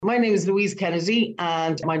My name is Louise Kennedy,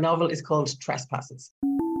 and my novel is called Trespasses.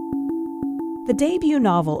 The debut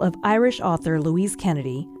novel of Irish author Louise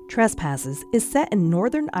Kennedy, Trespasses, is set in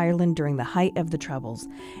Northern Ireland during the height of the Troubles,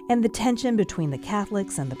 and the tension between the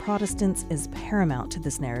Catholics and the Protestants is paramount to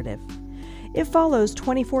this narrative. It follows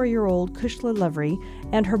 24-year-old Cushla Lovery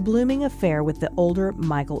and her blooming affair with the older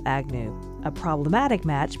Michael Agnew, a problematic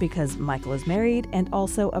match because Michael is married and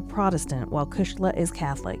also a Protestant while Cushla is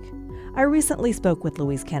Catholic. I recently spoke with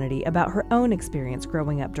Louise Kennedy about her own experience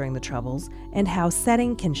growing up during the Troubles and how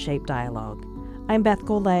setting can shape dialogue. I'm Beth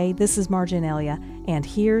Golay, this is Marginalia, and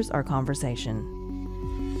here's our conversation.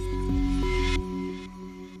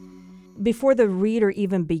 Before the reader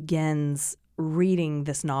even begins reading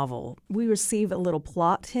this novel, we receive a little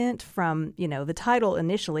plot hint from, the title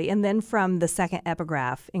initially, and then from the second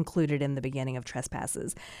epigraph included in the beginning of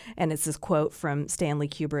Trespasses. And it's this quote from Stanley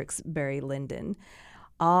Kubrick's Barry Lyndon.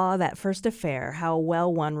 "Ah, that first affair, how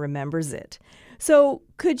well one remembers it." So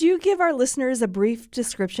could you give our listeners a brief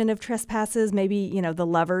description of Trespasses, maybe, the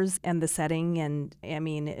lovers and the setting? And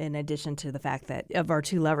in addition to the fact that of our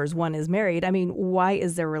two lovers, one is married, why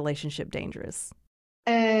is their relationship dangerous?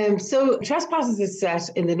 So Trespasses is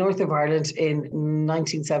set in the north of Ireland in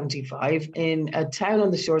 1975 in a town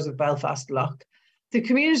on the shores of Belfast Lough. The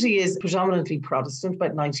community is predominantly Protestant,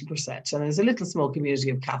 about 90%, and there's a little small community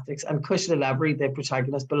of Catholics, and Cushla Lavery, the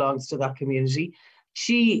protagonist, belongs to that community.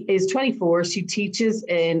 She is 24, she teaches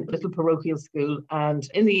in a little parochial school, and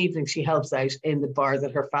in the evening she helps out in the bar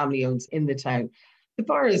that her family owns in the town. The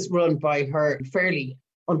bar is run by her fairly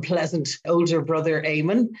unpleasant older brother,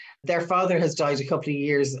 Eamon. Their father has died a couple of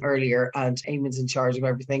years earlier, and Eamon's in charge of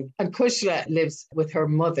everything. And Cushla lives with her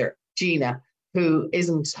mother, Gina, who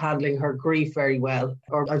isn't handling her grief very well,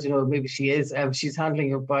 or I don't know, maybe she is. She's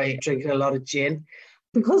handling it by drinking a lot of gin.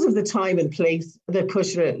 Because of the time and place that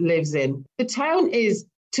Cushla lives in, the town is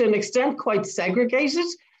to an extent quite segregated,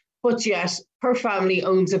 but yet her family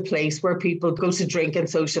owns a place where people go to drink and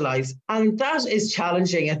socialise. And that is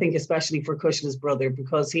challenging, I think, especially for Cushla's brother,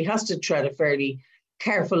 because he has to tread a fairly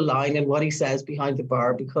careful line in what he says behind the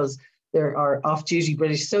bar, because there are off-duty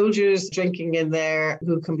British soldiers drinking in there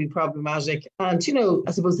who can be problematic. And,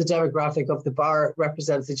 I suppose the demographic of the bar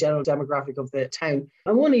represents the general demographic of the town.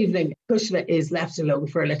 And one evening, Cushla is left alone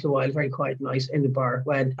for a little while, very quiet night in the bar,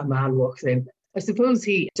 when a man walks in. I suppose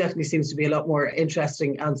he definitely seems to be a lot more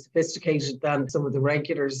interesting and sophisticated than some of the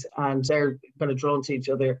regulars, and they're kind of drawn to each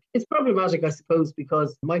other. It's problematic, I suppose,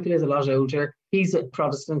 because Michael is a lot older. He's a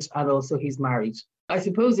Protestant, and also he's married. I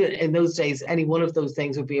suppose in those days, any one of those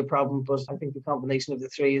things would be a problem, but I think the combination of the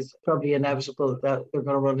three is probably inevitable that they're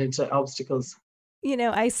going to run into obstacles.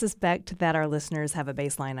 I suspect that our listeners have a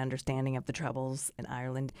baseline understanding of the Troubles in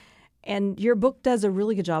Ireland. And your book does a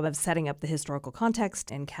really good job of setting up the historical context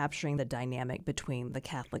and capturing the dynamic between the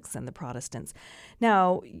Catholics and the Protestants.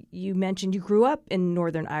 Now, you mentioned you grew up in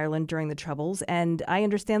Northern Ireland during the Troubles, and I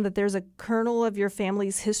understand that there's a kernel of your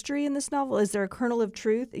family's history in this novel. Is there a kernel of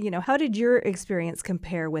truth? How did your experience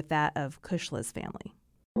compare with that of Cushla's family?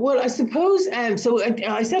 Well, I suppose,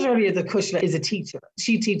 I said earlier that Cushla is a teacher.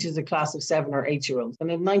 She teaches a class of 7 or 8-year-olds. And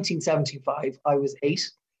in 1975, I was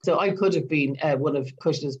 8. So I could have been one of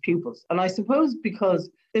Cushla's pupils. And I suppose because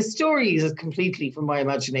the story is completely from my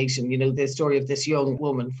imagination, the story of this young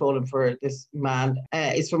woman falling for this man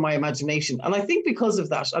is from my imagination. And I think because of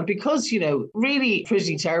that, and because, really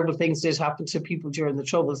pretty terrible things did happen to people during the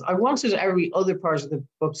Troubles, I wanted every other part of the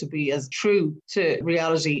book to be as true to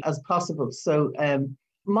reality as possible. So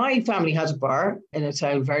my family had a bar in a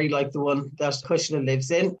town very like the one that Cushla lives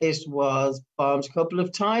in. It was bombed a couple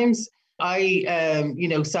of times. I,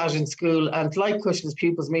 sat in school, and like Cushla's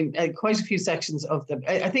pupils, quite a few sections of them.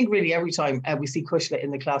 I think really every time we see Cushla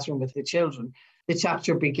in the classroom with the children, the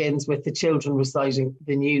chapter begins with the children reciting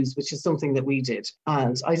the news, which is something that we did.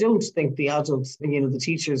 And I don't think the adults, the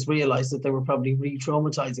teachers realised that they were probably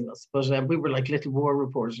re-traumatizing us, but we were like little war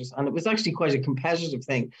reporters. And it was actually quite a competitive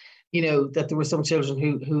thing, that there were some children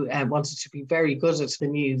who wanted to be very good at the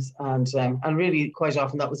news. And really quite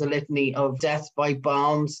often that was a litany of death by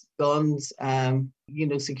bombs, guns,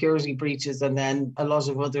 security breaches, and then a lot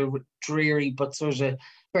of other dreary but sort of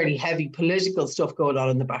fairly heavy political stuff going on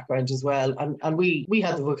in the background as well. And we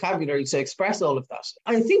had the vocabulary to express all of that.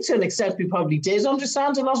 I think to an extent we probably did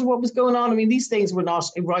understand a lot of what was going on. These things were not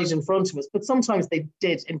right in front of us, but sometimes they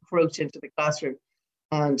did encroach into the classroom.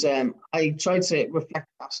 And I tried to reflect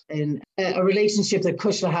that in a relationship that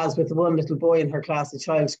Cushla has with one little boy in her class, a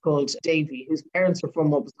child called Davy, whose parents were from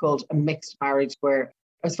what was called a mixed marriage, where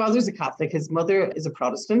his father is a Catholic, his mother is a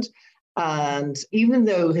Protestant, And even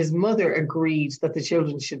though his mother agreed that the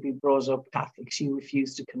children should be brought up Catholic, she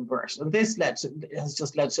refused to convert. And this has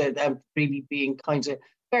just led to them really being kind of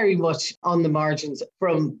very much on the margins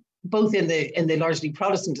from both in the largely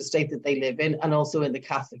Protestant estate that they live in and also in the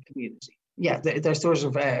Catholic community. Yeah, they're sort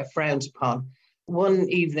of frowned upon. One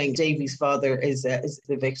evening, Davy's father is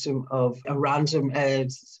the victim of a random,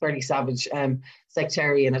 fairly savage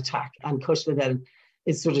sectarian attack, and Cushla then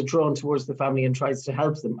is sort of drawn towards the family and tries to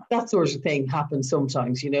help them. That sort of thing happens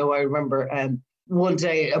sometimes. You know, I remember one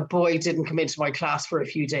day a boy didn't come into my class for a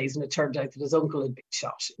few days and it turned out that his uncle had been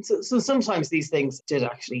shot. So sometimes these things did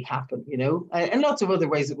actually happen, you know. In lots of other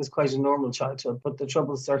ways, it was quite a normal childhood, but the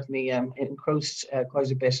troubles certainly encroached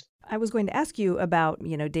quite a bit. I was going to ask you about,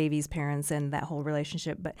 Davy's parents and that whole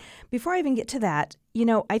relationship. But before I even get to that,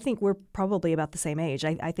 I think we're probably about the same age.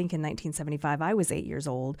 I think in 1975, I was 8 years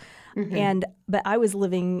old. Mm-hmm. But I was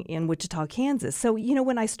living in Wichita, Kansas. So,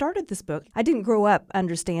 when I started this book, I didn't grow up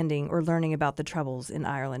understanding or learning about the troubles in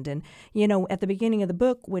Ireland. And, at the beginning of the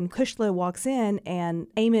book, when Cushla walks in and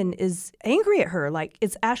Eamon is angry at her, like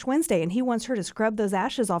it's Ash Wednesday, and he wants her to scrub those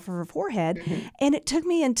ashes off of her forehead. Mm-hmm. And it took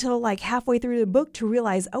me until like halfway through the book to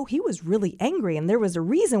realize, he was really angry, and there was a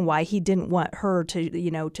reason why he didn't want her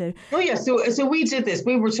to. Oh yeah, so we did this.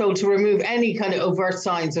 We were told to remove any kind of overt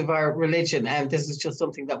signs of our religion, and this is just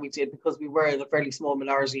something that we did because we were in a fairly small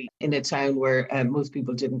minority in a town where most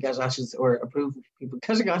people didn't get ashes or approve of people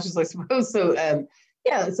getting ashes, I suppose. So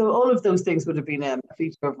so all of those things would have been a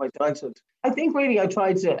feature of my childhood. I think really I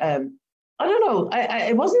tried to. I don't know.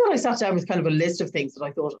 It wasn't that I sat down with kind of a list of things that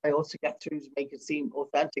I thought I ought to get through to make it seem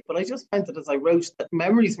authentic, but I just found that as I wrote, that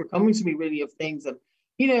memories were coming to me really of things. And,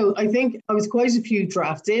 I think I was quite a few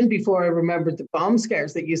drafts in before I remembered the bomb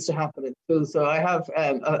scares that used to happen in school. So I have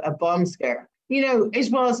a bomb scare.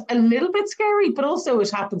 It was a little bit scary, but also it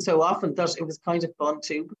happened so often that it was kind of fun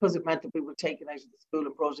too, because it meant that we were taken out of the school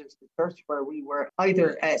and brought into the church where we were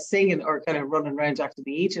either singing or kind of running around after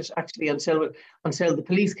the Egypt, actually, until the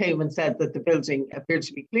police came and said that the building appeared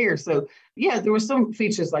to be clear. So, yeah, there were some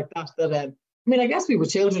features like that I guess we were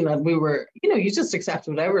children and we were, you just accept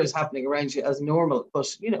whatever is happening around you as normal. But,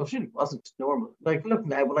 it really wasn't normal. Like, look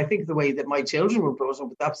now, well, I think the way that my children were brought up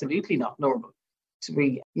was absolutely not normal. To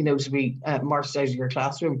be marched out of your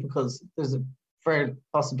classroom because there's a fair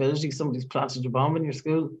possibility somebody's planted a bomb in your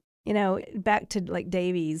school. Back to like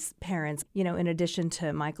Davy's parents, in addition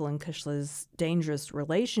to Michael and Cushla's dangerous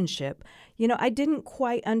relationship, I didn't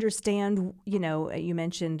quite understand, you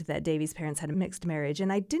mentioned that Davy's parents had a mixed marriage,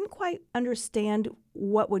 and I didn't quite understand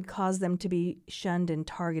what would cause them to be shunned and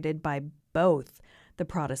targeted by both the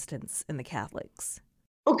Protestants and the Catholics.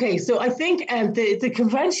 Okay, so I think the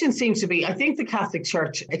convention seems to be, I think the Catholic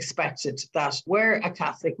Church expected that where a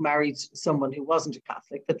Catholic married someone who wasn't a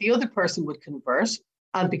Catholic, that the other person would convert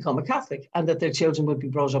and become a Catholic, and that their children would be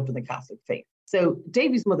brought up in the Catholic faith. So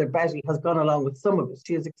Davy's mother, Betty, has gone along with some of it.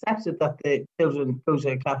 She has accepted that the children go to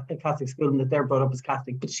a Catholic school and that they're brought up as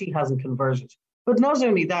Catholic, but she hasn't converted. But not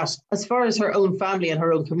only that, as far as her own family and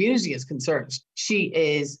her own community is concerned, she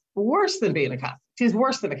is worse than being a Catholic. She's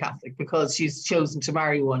worse than a Catholic because she's chosen to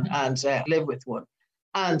marry one and live with one.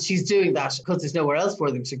 And she's doing that because there's nowhere else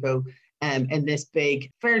for them to go in this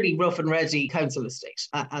big, fairly rough and ready council estate.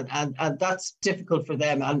 And that's difficult for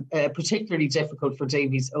them, and particularly difficult for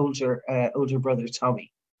Davy's older brother,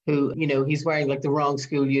 Tommy, who, he's wearing like the wrong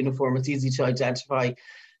school uniform. It's easy to identify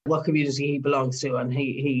what community he belongs to. And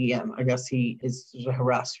I guess he is sort of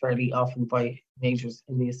harassed fairly often by neighbours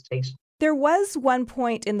in the estate. There was one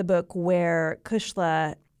point in the book where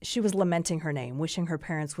Cushla, she was lamenting her name, wishing her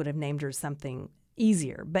parents would have named her something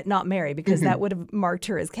easier, but not Mary, because that would have marked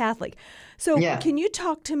her as Catholic. So Can you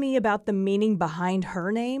talk to me about the meaning behind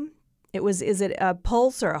her name? Is it a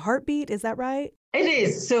pulse or a heartbeat? Is that right? It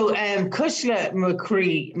is. So Cushla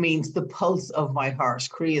McCree means the pulse of my heart.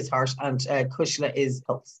 Cree is heart and Cushla is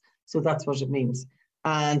pulse. So that's what it means.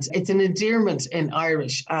 And it's an endearment in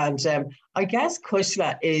Irish. And I guess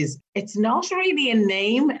Cushla it's not really a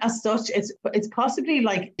name as such. It's possibly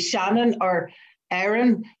like Shannon or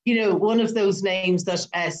Erin, one of those names that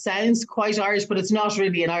sounds quite Irish, but it's not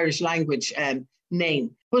really an Irish language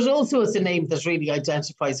name. But also it's a name that really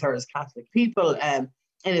identifies her as Catholic. People in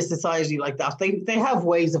a society like that, they have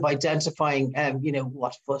ways of identifying,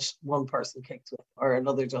 what foot one person kicks with or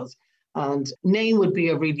another does. And name would be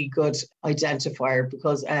a really good identifier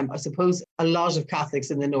because I suppose a lot of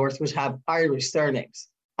Catholics in the North would have Irish surnames.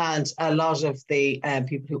 And a lot of the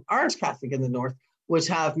people who aren't Catholic in the North would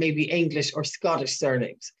have maybe English or Scottish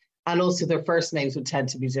surnames. And also their first names would tend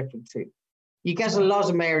to be different too. You get a lot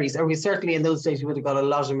of Marys, or we certainly in those days, you would have got a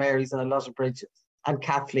lot of Marys and a lot of Bridgets and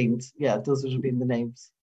Kathleen's. Yeah, those would have been the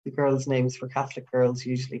names. the girls' names for Catholic girls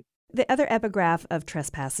usually. The other epigraph of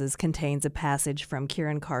Trespasses contains a passage from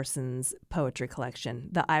Kieran Carson's poetry collection,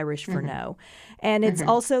 The Irish for No. And it's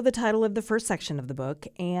also the title of the first section of the book.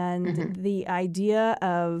 And the idea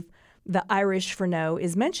of the Irish for No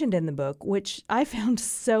is mentioned in the book, which I found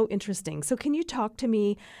so interesting. So can you talk to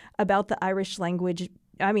me about the Irish language?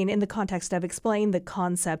 I mean, in the context of explain the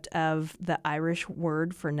concept of the Irish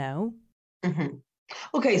word for no.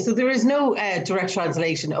 Okay, so there is no direct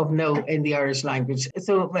translation of no in the Irish language.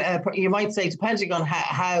 So you might say, depending on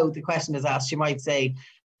how the question is asked, you might say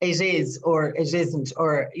it is or it isn't,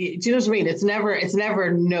 or do you know what I mean? It's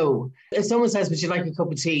never no. If someone says, would you like a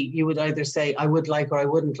cup of tea? You would either say, I would like, or I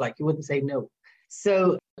wouldn't like. You wouldn't say no.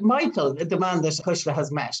 So Michael, the man that Cushla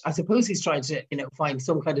has met, I suppose he's trying to, find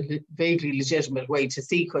some kind of vaguely legitimate way to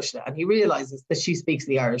see Cushla, and he realizes that she speaks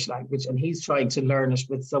the Irish language, and he's trying to learn it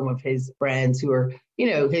with some of his friends who are,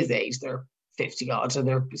 his age. They're 50 odd, and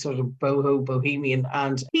they're sort of bohemian,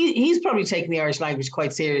 and he's probably taking the Irish language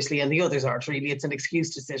quite seriously, and the others aren't really. It's an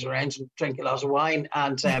excuse to sit around and drink a lot of wine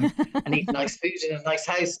and eat nice food in a nice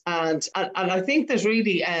house, and I think there's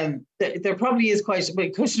really there probably is quite a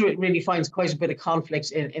bit. Cushla really finds quite a bit of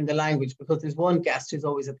conflict in the language, because there's one guest who's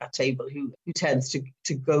always at that table who tends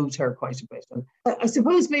to go to her quite a bit. And I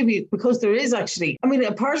suppose maybe because there is actually,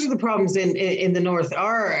 a part of the problems in the north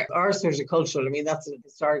are sort of cultural. That's a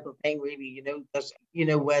historical thing, really.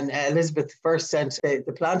 When Elizabeth first sent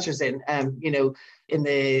the planters in, in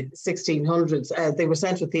the 1600s, they were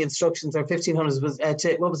sent with the instructions, or 1500s was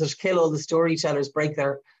to kill all the storytellers, break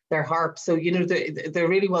their harps. So, there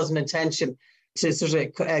really was an intention to sort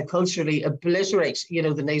of culturally obliterate,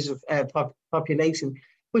 the native population,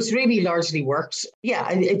 which really largely worked. Yeah,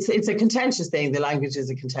 it's a contentious thing. The language is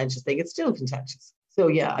a contentious thing. It's still contentious. So,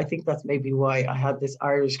 yeah, I think that's maybe why I had this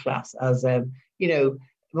Irish class as,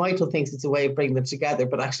 Michael thinks it's a way of bringing them together,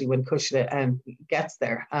 but actually when Cushla gets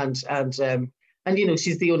there and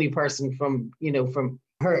she's the only person from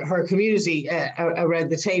her community around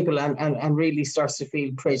the table and really starts to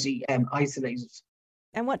feel pretty isolated.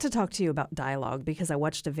 I want to talk to you about dialogue, because I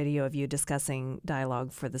watched a video of you discussing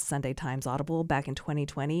dialogue for the Sunday Times Audible back in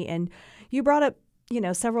 2020, and you brought up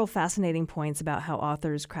several fascinating points about how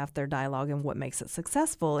authors craft their dialogue and what makes it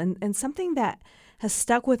successful. And something that has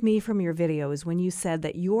stuck with me from your video is when you said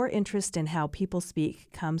that your interest in how people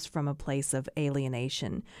speak comes from a place of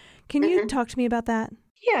alienation. Can you talk to me about that?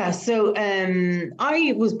 Yeah, so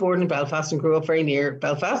I was born in Belfast and grew up very near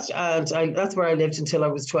Belfast, and that's where I lived until I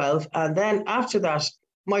was 12. And then after that,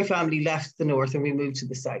 my family left the north and we moved to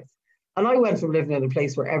the south. And I went from living in a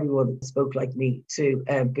place where everyone spoke like me to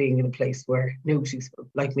being in a place where nobody spoke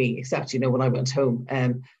like me, except, when I went home.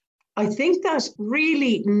 I think that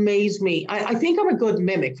really made me, I think I'm a good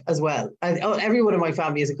mimic as well. Everyone in my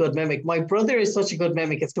family is a good mimic. My brother is such a good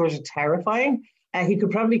mimic, it's sort of terrifying. He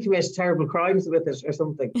could probably commit terrible crimes with it or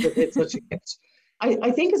something. It's such a gift.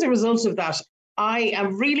 I think as a result of that, I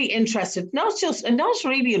am really interested, not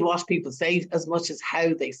really in what people say as much as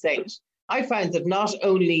how they say it. I found that not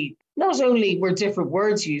only were different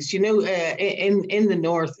words used, in the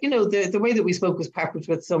north, the way that we spoke was peppered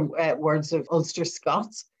with some words of Ulster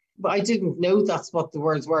Scots. But I didn't know that's what the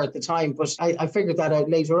words were at the time. But I figured that out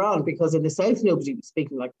later on, because in the south, nobody was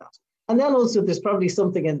speaking like that. And then also there's probably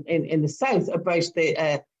something in the south about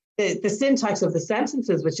the syntax of the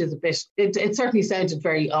sentences, which is a bit, it certainly sounded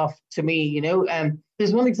very off to me,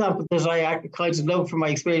 There's one example that I kind of love from my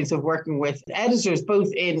experience of working with editors,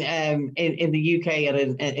 both in the UK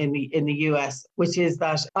and in the US, which is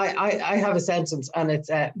that I have a sentence and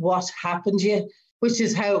it's what happened you, which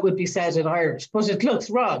is how it would be said in Irish. But it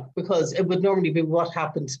looks wrong, because it would normally be what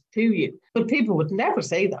happened to you. But people would never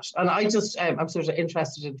say that. And I just, I'm sort of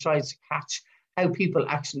interested in trying to catch how people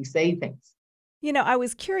actually say things. I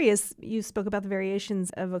was curious, you spoke about the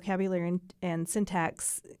variations of vocabulary and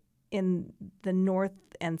syntax in the north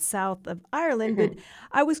and south of Ireland, but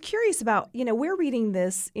I was curious about, we're reading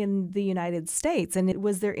this in the United States, and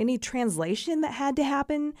was there any translation that had to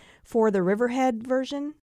happen for the Riverhead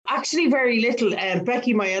version? Actually, very little.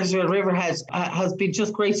 Becky, my editor at Riverhead, has been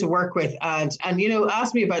just great to work with, and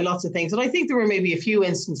asked me about lots of things. And I think there were maybe a few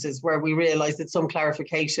instances where we realised that some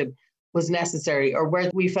clarification was necessary, or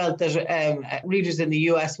where we felt that readers in the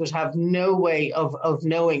US would have no way of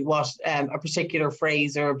knowing what a particular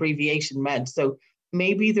phrase or abbreviation meant. So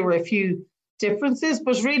maybe there were a few differences,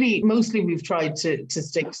 but really, mostly we've tried to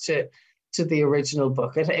stick to the original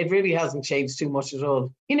book. It really hasn't changed too much at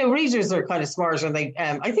all. Readers are kind of smart, and they,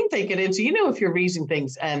 I think they get into, if you're reading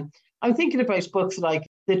things. I'm thinking about books like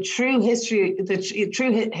the true history of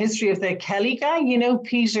the Kelly guy.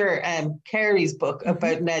 Peter Carey's book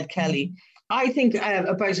about Ned Kelly. I think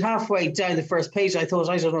about halfway down the first page, I thought,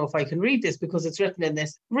 I don't know if I can read this because it's written in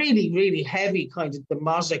this really, really heavy kind of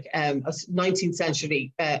demotic 19th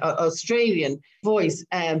century Australian voice.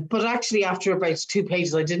 But actually, after about 2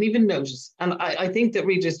 pages, I didn't even notice. And I think that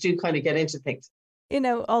readers do kind of get into things.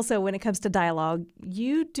 Also, when it comes to dialogue,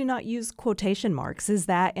 you do not use quotation marks. Is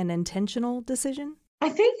that an intentional decision? I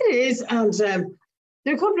think it is. And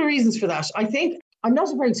there are a couple of reasons for that. I think I'm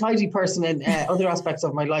not a very tidy person in other aspects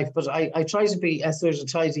of my life, but I try to be a sort of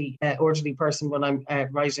tidy, orderly person when I'm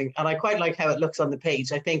writing. And I quite like how it looks on the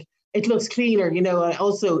page. I think it looks cleaner, and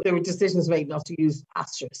also there were decisions made not to use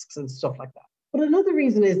asterisks and stuff like that. But another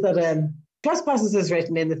reason is that Trespasses is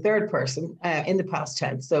written in the third person, in the past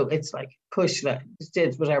tense. So it's like Cushla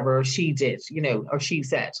did whatever, or she did, or she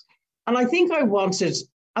said. And I think I wanted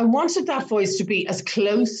that voice to be as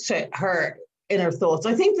close to her in her thoughts.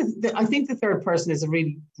 I think the third person is a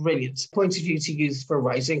really brilliant point of view to use for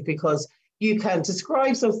writing, because you can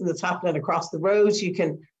describe something that's happening across the road. You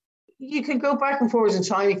can go back and forward in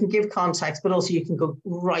time. You can give context, but also you can go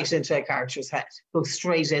right into a character's head, go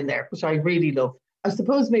straight in there, which I really love. I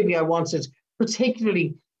suppose maybe I wanted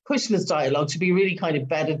particularly Kushla's dialogue to be really kind of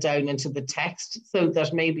bedded down into the text, so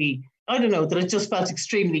that maybe, I don't know, that it just felt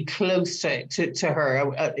extremely close to her,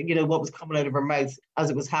 what was coming out of her mouth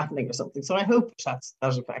as it was happening or something. So I hope that's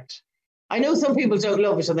that effect. I know some people don't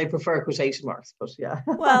love it and they prefer quotation marks, but yeah.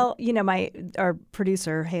 Well, our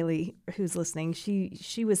producer, Haley, who's listening,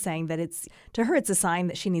 she was saying that it's a sign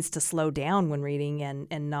that she needs to slow down when reading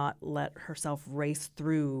and not let herself race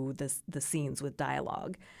through the scenes with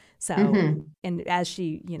dialogue. So, and as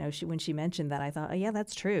she when she mentioned that, I thought, oh, yeah,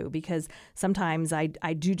 that's true, because sometimes I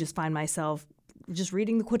do just find myself just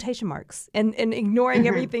reading the quotation marks and ignoring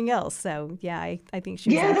everything else. So, yeah, I think she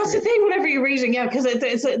was accurate. That's the thing whenever you're reading, because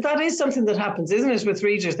that is something that happens, isn't it, with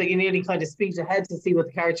readers, that you nearly kind of speak ahead to see what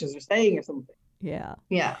the characters are saying or something. Yeah.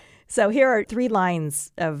 Yeah. So here are 3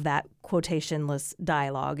 lines of that quotationless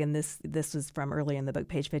dialogue, and this was from early in the book,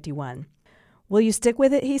 page 51. "Will you stick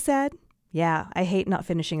with it?" he said. "Yeah, I hate not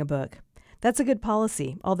finishing a book. That's a good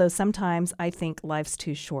policy, although sometimes I think life's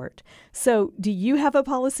too short." So do you have a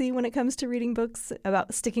policy when it comes to reading books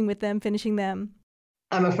about sticking with them, finishing them?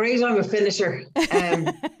 I'm afraid I'm a finisher.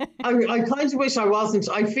 I kind of wish I wasn't.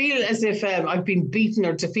 I feel as if I've been beaten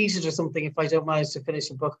or defeated or something if I don't manage to finish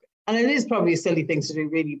a book. And it is probably a silly thing to do,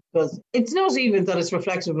 really, because it's not even that it's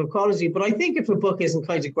reflective of quality, but I think if a book isn't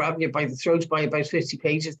kind of grabbing you by the throat by about 50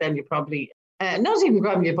 pages, then you're probably not even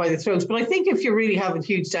grabbing you by the throat. But I think if you're really having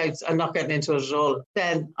huge doubts and not getting into it at all,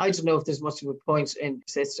 then I don't know if there's much of a point in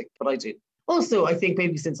persisting, but I do. Also, I think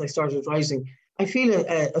maybe since I started writing, I feel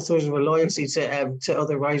a sort of a loyalty to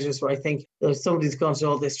other writers, where I think if somebody's gone to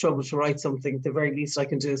all this trouble to write something, the very least I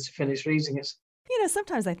can do is to finish reading it.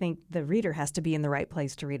 Sometimes I think the reader has to be in the right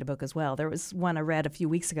place to read a book as well. There was one I read a few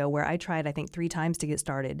weeks ago where I tried, I think, 3 times to get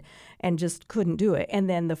started and just couldn't do it. And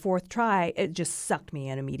then the 4th try, it just sucked me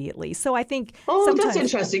in immediately. So I think that's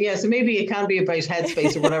interesting. Yeah, so maybe it can be about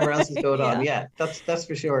headspace or whatever else is going on. Yeah, that's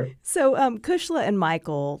for sure. So Cushla and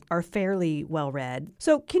Michael are fairly well read.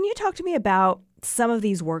 So can you talk to me about some of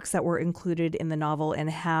these works that were included in the novel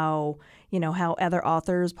and how other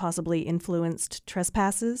authors possibly influenced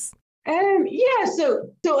Trespasses?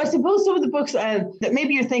 So I suppose some of the books that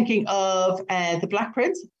maybe you're thinking of, The Black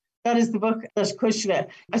Prince. That is the book that Cushla,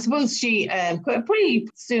 I suppose she, pretty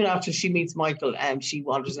soon after she meets Michael, she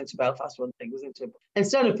wanders into Belfast one thing,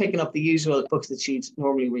 instead of picking up the usual books that she'd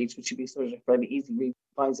normally read, which would be sort of a fairly easy read,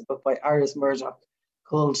 finds a book by Iris Murdoch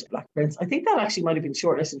called Black Prince. I think that actually might have been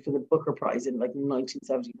shortlisted for the Booker Prize in like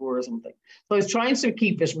 1974 or something. So I was trying to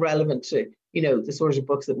keep it relevant to, the sort of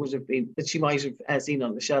books that she might have seen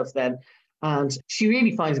on the shelf then. And she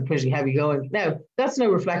really finds it pretty heavy going. Now, that's no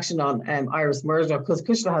reflection on Iris Murdoch, because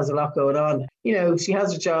Cushla has a lot going on. She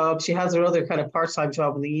has a job, she has her other kind of part-time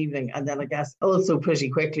job in the evening, and then I guess also pretty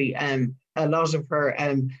quickly, a lot of her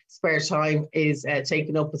spare time is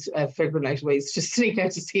taken up with figuring out ways to sneak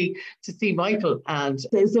out to see Michael. And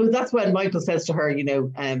so that's when Michael says to her,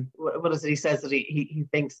 what is it? He says that he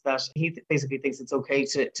thinks that he basically thinks it's okay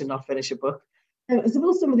to not finish a book. I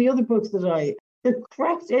suppose some of the other books that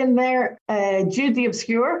crept in there, Jude the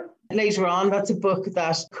Obscure. Later on, that's a book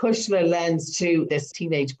that Cushla lends to this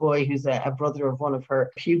teenage boy who's a brother of one of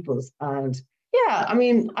her pupils. And yeah, I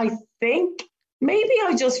mean, I think maybe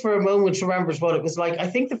I just for a moment remembered what it was like. I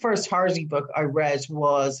think the first Hardy book I read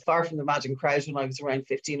was Far from the Magic Crowd when I was around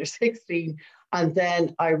 15 or 16. And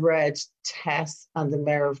then I read Tess and the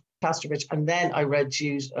Mayor of Casterbridge. And then I read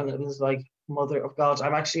Jude, and it was like, Mother of God,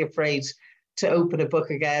 I'm actually afraid to open a book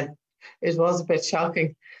again. It was a bit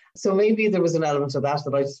shocking. So maybe there was an element of that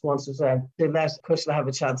I just wanted to let Cushla have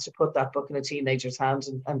a chance to put that book in a teenager's hand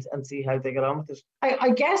and see how they get on with it. I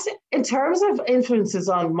guess in terms of influences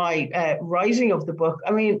on my writing of the book,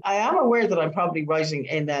 I mean, I am aware that I'm probably writing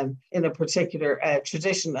in a particular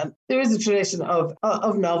tradition. And there is a tradition of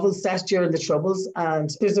novels set during the Troubles. And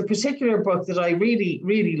there's a particular book that I really,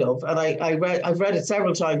 really love. And I've read it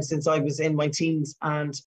several times since I was in my teens.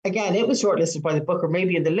 And again, it was shortlisted by the Booker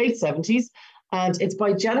maybe in the late 70s. And it's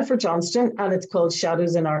by Jennifer Johnston, and it's called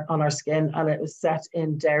Shadows on Our Skin. And it was set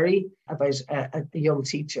in Derry about a young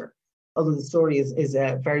teacher, although the story is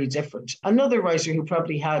very different. Another writer who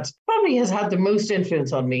probably has had the most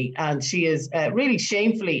influence on me, and she is really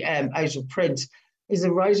shamefully out of print, is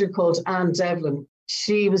a writer called Anne Devlin.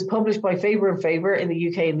 She was published by Faber and Faber in the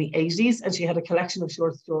UK in the 80s, and she had a collection of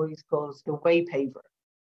short stories called The Waypaver.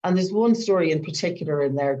 And there's one story in particular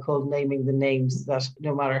in there called Naming the Names that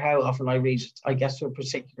no matter how often I read it, I get to a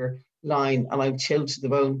particular line and I'm chilled to the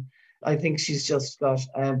bone. I think she's just got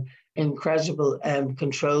incredible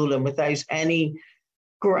control, and without any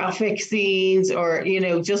graphic scenes or,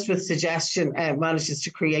 just with suggestion, manages to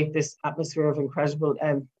create this atmosphere of incredible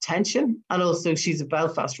tension. And also she's a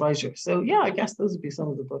Belfast writer. So yeah, I guess those would be some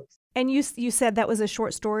of the books. And you said that was a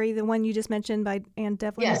short story, the one you just mentioned by Anne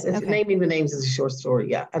Devlin? Yes, it's Naming the Names is a short story,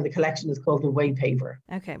 yeah. And the collection is called The Waypaver.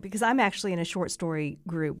 Okay, because I'm actually in a short story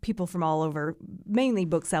group, people from all over, mainly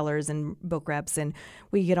booksellers and book reps, and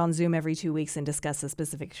we get on Zoom every 2 weeks and discuss a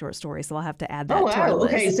specific short story, so I'll have to add that to our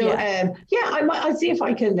list. Okay, so I'll see if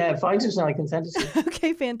I can find it and I can send it to you.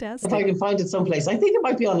 Okay, fantastic. If I can find it someplace. I think it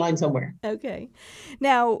might be online somewhere. Okay.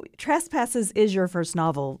 Now, Trespasses is your first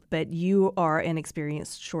novel, but you are an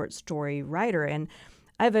experienced short story writer. And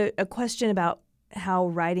I have a question about how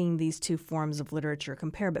writing these two forms of literature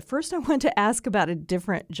compare. But first, I want to ask about a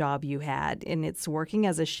different job you had, and it's working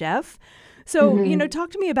as a chef. So, talk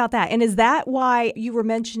to me about that. And is that why you were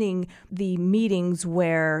mentioning the meetings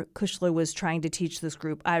where Cushla was trying to teach this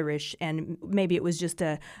group Irish, and maybe it was just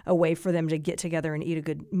a way for them to get together and eat a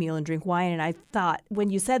good meal and drink wine? And I thought when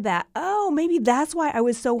you said that, maybe that's why I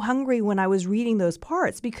was so hungry when I was reading those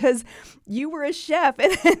parts, because you were a chef,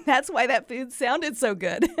 and that's why that food sounded so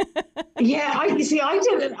good. Yeah, I didn't.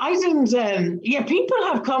 People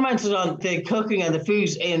have commented on the cooking and the food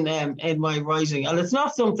in my writing, and it's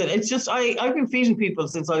not something. It's just I've been feeding people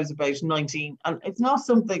since I was about 19, and it's not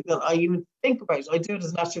something that I even think about. I do it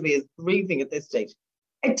as naturally as breathing at this stage.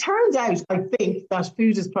 It turns out, I think, that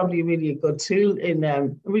food is probably really a good tool a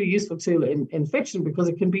really useful tool in fiction, because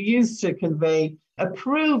it can be used to convey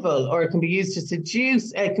approval, or it can be used to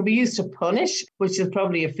seduce, it can be used to punish, which is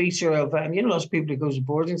probably a feature of, a lot of people who go to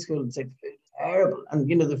boarding school and say the food is terrible, and,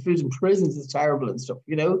 the food in prisons is terrible and stuff,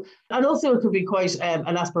 And also it could be quite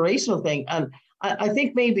an aspirational thing. And I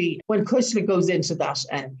think maybe when Cushla goes into that,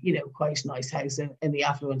 quite nice house in the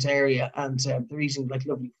affluent area, and they're eating like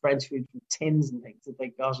lovely French food from tins and things that they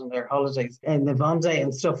got on their holidays in the Vendée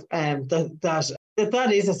and stuff,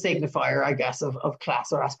 that is a signifier, I guess, of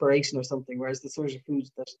class or aspiration or something, whereas the sort of food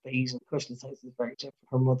that they eat in Cushla's house is very different.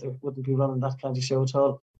 Her mother wouldn't be running that kind of show at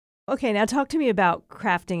all. Okay, now talk to me about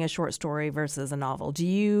crafting a short story versus a novel. Do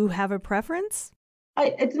you have a preference?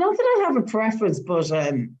 It's not that I have a preference, but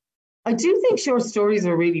I do think short stories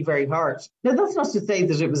are really very hard. Now, that's not to say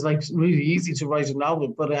that it was like really easy to write a novel,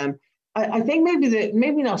 but I think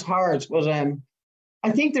maybe not hard, but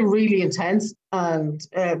I think they're really intense, and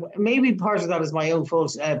maybe part of that is my own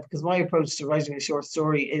fault, because my approach to writing a short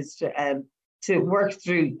story is to work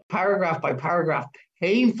through paragraph by paragraph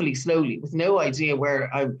painfully slowly, with no idea where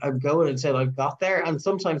I'm going until I've got there, and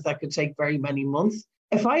sometimes that could take very many months.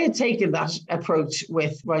 If I had taken that approach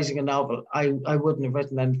with writing a novel, I wouldn't have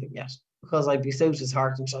written anything yet, because I'd be so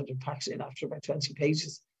disheartened I'd have packed it in after about 20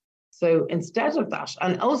 pages. So instead of that,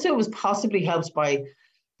 and also it was possibly helped by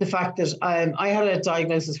the fact that I had a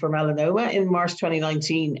diagnosis for melanoma in March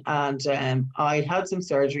 2019, and I had some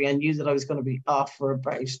surgery and knew that I was going to be off for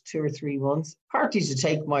about 2 or 3 months, partly to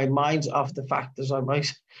take my mind off the fact that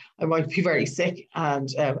I might be very sick, and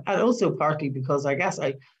also partly because I guess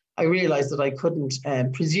I realised that I couldn't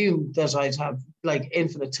presume that I'd have like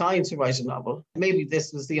infinite time to write a novel. Maybe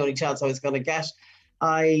this was the only chance I was going to get.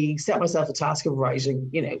 I set myself a task of writing,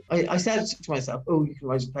 I said to myself, you can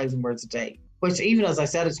write 1,000 words a day, which even as I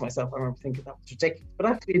said it to myself, I remember thinking that was ridiculous. But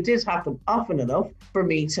actually it did happen often enough for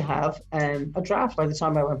me to have a draft. By the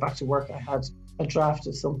time I went back to work, I had a draft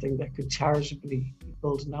of something that could charitably be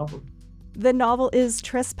called a novel. The novel is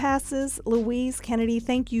Trespasses. Louise Kennedy,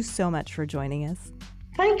 thank you so much for joining us.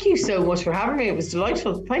 Thank you so much for having me. It was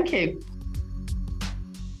delightful. Thank you.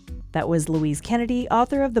 That was Louise Kennedy,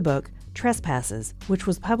 author of the book Trespasses, which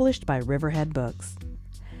was published by Riverhead Books.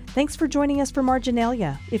 Thanks for joining us for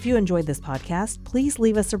Marginalia. If you enjoyed this podcast, please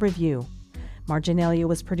leave us a review. Marginalia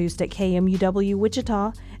was produced at KMUW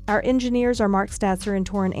Wichita. Our engineers are Mark Statzer and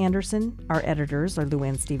Torrin Anderson. Our editors are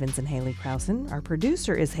Luann Stevens and Haley Krausen. Our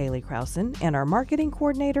producer is Haley Krausen, and our marketing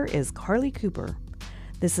coordinator is Carly Cooper.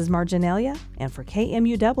 This is Marginalia, and for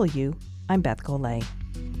KMUW, I'm Beth Golay.